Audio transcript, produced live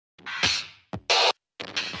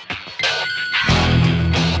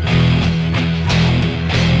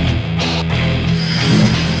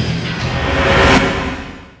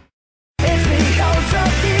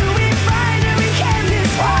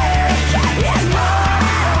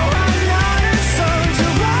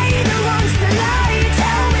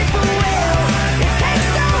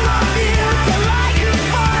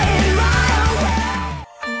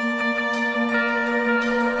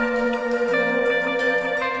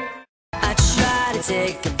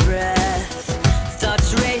take a breath.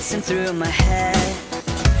 Thoughts racing through my head.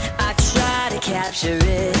 I try to capture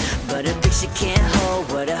it, but a picture can't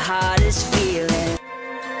hold what a heart is feeling.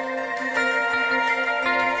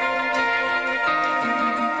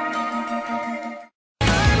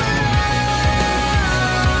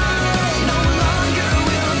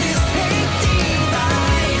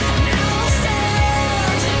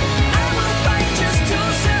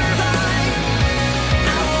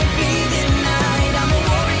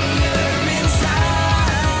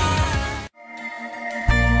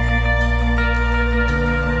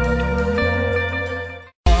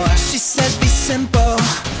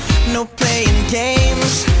 No playing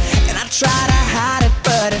games, and I try to hide it,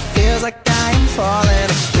 but it feels like I am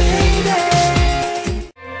falling, baby.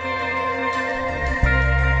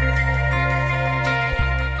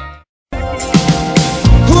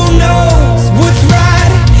 Who knows what's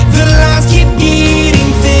right? The lines keep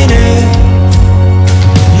getting thinner.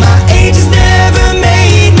 My age has never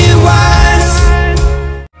made me wise.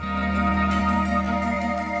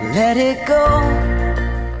 Let it go.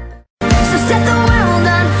 So set the world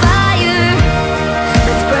on fire.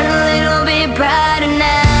 Let's burn a little bit brighter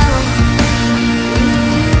now.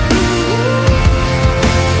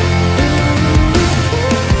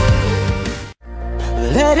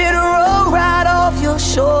 Let it roll right off your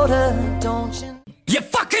shoulder, don't you? You're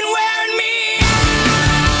fucking wearing me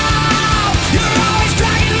out. You're always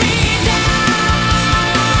dragging me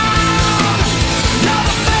down. You're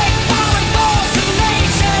the fake falling force of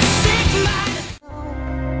nature's sick mind.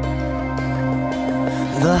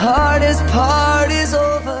 The hardest part is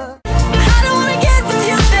over. I don't wanna get with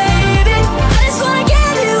you, baby. I just wanna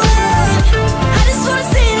get you up. I just wanna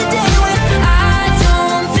see the day when I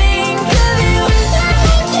don't think of you.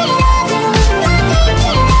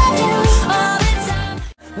 All the time.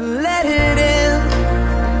 Let it in.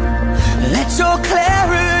 Let your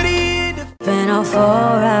clarity Then I'll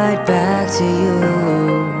fall right back to you.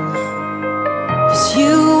 'Cause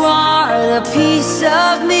you are the piece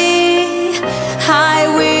of me I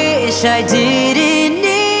wish I didn't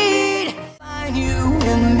need. find you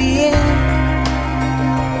in the end.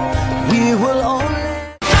 We will only.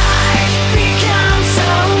 I've become so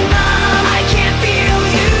numb, I can't feel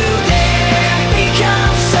you there. I've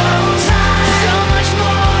become so tired, so much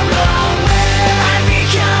more aware. I'm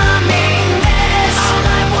becoming this. All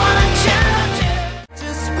I want you to do.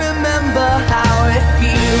 Just remember how it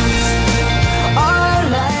feels. Our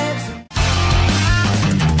lives.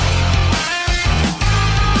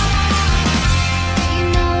 You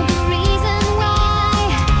know the reason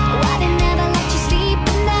why they never let you sleep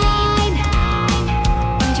at night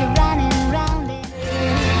when you're running around it.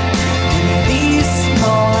 These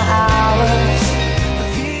small hours.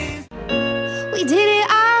 We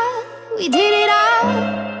did it all,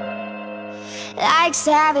 like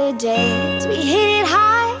savage days. We hit it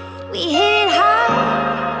hard,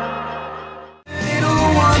 Little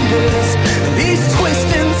wonders, these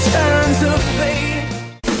twists and turns of fate.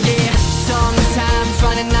 Yeah, sometimes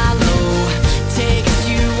running out low takes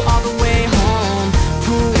you all the way home.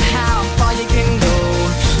 Prove how far you can go.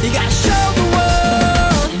 You gotta show the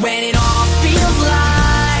world when it all feels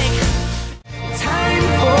like Time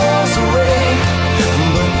falls away,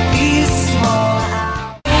 but these small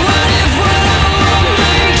hours. what if one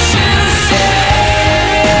makes you sad?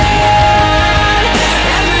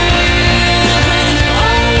 Everything's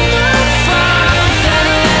on the front, then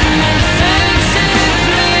let me fix it,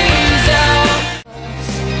 please.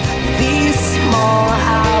 These small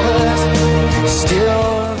hours still.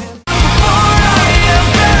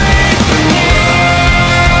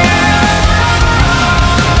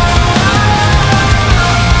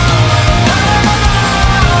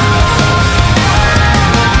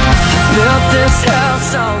 Built this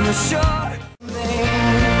house on the shore.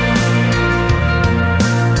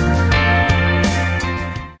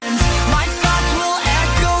 My thoughts will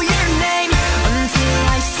echo your name until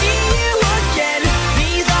I see you again.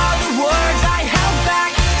 These are the words I held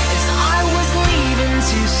back as I was leaving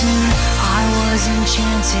too soon. I was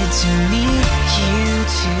enchanted to meet you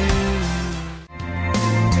too.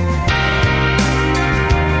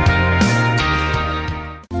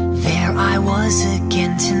 There I was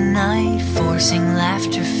again tonight, forcing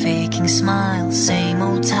laughter, faking smiles. Same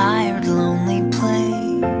old tired, lonely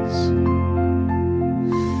place.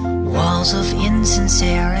 Walls of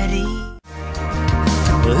insincerity.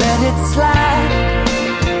 Let it slide.